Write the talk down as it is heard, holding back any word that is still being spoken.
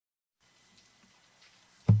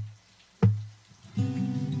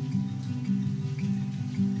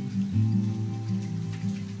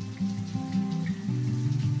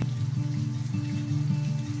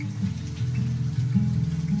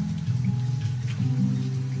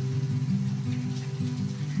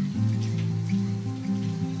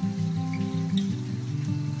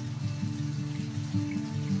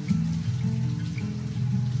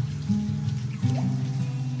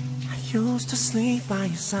used to sleep by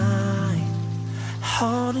your side,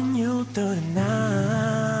 holding you through the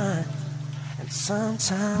night. And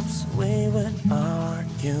sometimes we would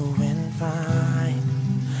argue and fight,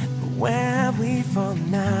 but where have we fallen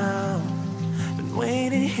now? Been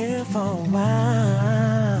waiting here for a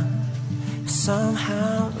while.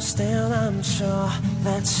 Somehow still I'm sure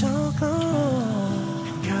that you're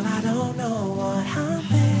gone. Girl, I don't know what I'm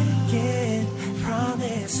thinking.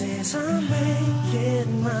 Promises I'm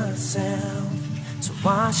making myself to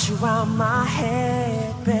wash you out my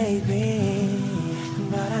head, baby.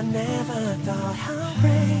 But I never thought I'd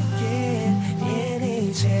break it.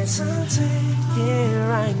 Any chance I'm taking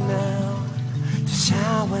right now to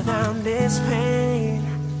shower down this pain.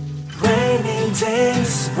 Rainy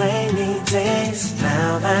days,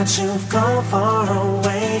 now that you've gone far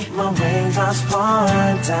away. My raindrops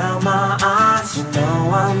pouring down my eyes. You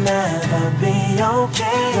know I'll never be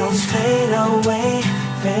okay. Those fade away.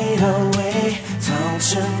 Don't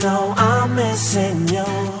you know I'm missing you?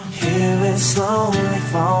 Here it slowly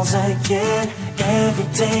falls again, every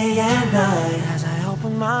day and night. As I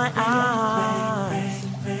open my eyes,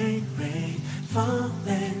 rain,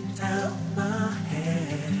 falling down my head.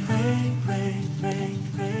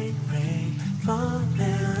 Rain, falling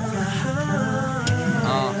down.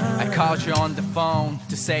 I called you on the phone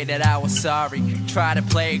to say that I was sorry. Tried to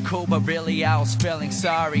play it cool, but really I was feeling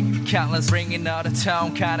sorry. Countless ringing out of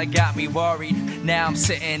tone kinda got me worried. Now I'm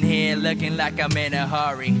sitting here looking like I'm in a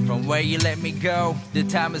hurry. From where you let me go, the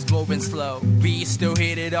time is moving slow. We used to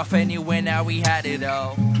hit it off anyway, now we had it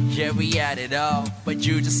all. Yeah, we had it all, but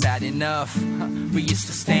you just had enough. We used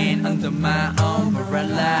to stand under my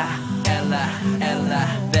umbrella.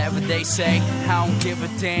 Ella, that what they say. I don't give a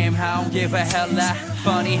damn, I don't give a hella.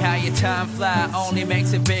 Funny how your time fly only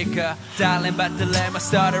makes it bigger. Darling, but the lemma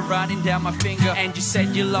started running down my finger. And you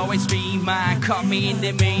said you'll always be mine, caught me in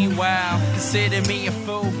the meanwhile. Consider me a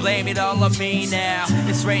fool, blame it all on me now.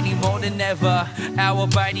 It's raining more than ever, hour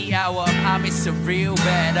by the hour. I miss it real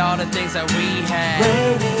bad, all the things that we had.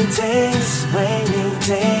 Rainy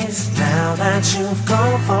days, now that you've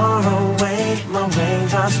gone far away. My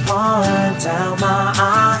raindrops pouring down my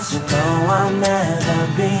eyes. You know I'll never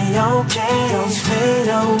be okay. Don't fade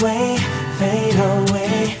away.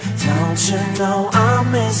 Don't you know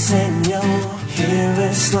I'm missing you? Here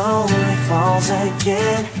it slowly falls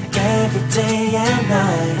again, every day and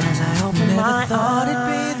night. As I open my eyes, never thought it'd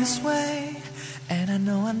be this way, and I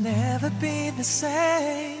know I'll never be the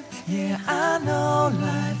same. Yeah, I know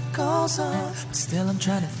life goes on, but still I'm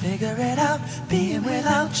trying to figure it out, being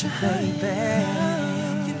without you, baby.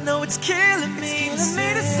 You know it's killing me to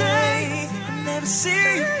say I'll never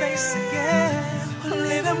see your face again.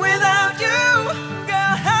 Living without you,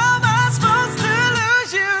 girl, how am I supposed to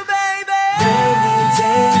lose you, baby? Rainy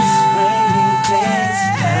days,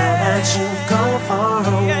 now that you've gone far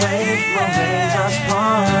away. My raindrops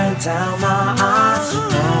pouring down my eyes. You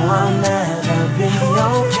know I'll never be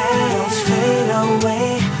okay. Don't fade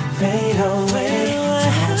away.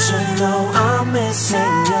 Don't you know I'm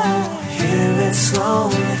missing you? Here it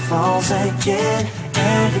slowly falls again,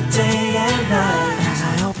 every day and night. As I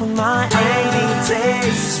open my rainy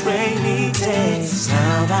days,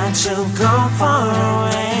 now that you've gone far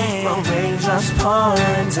away. My raindrops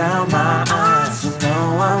pouring down my eyes. You know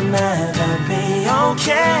I'll never be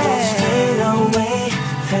okay. Fade away.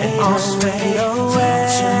 Don't you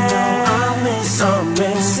know I'm missing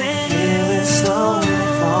you? Here it slowly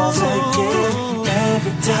falls again,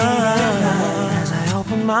 every day and night. As I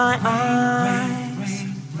open my eyes,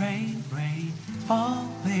 rain, fall.